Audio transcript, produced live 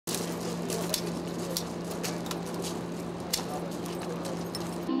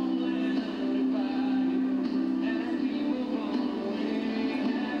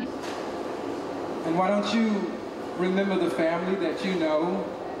why don't you remember the family that you know?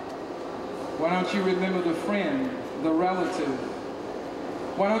 Why don't you remember the friend, the relative?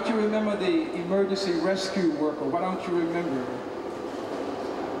 Why don't you remember the emergency rescue worker? Why don't you remember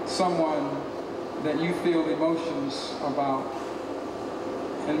someone that you feel emotions about?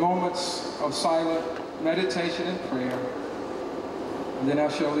 In moments of silent meditation and prayer, and then I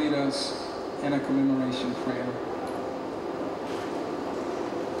shall lead us in a commemoration prayer.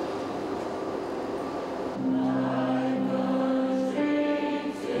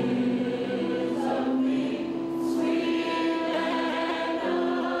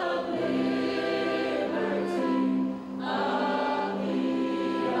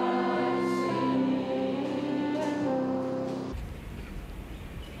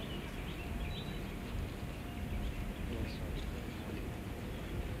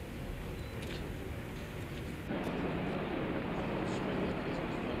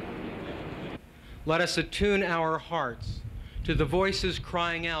 Let us attune our hearts to the voices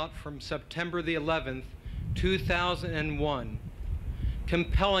crying out from September the 11th, 2001,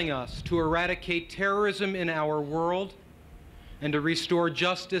 compelling us to eradicate terrorism in our world and to restore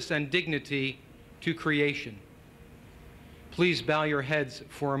justice and dignity to creation. Please bow your heads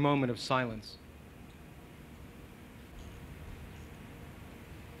for a moment of silence.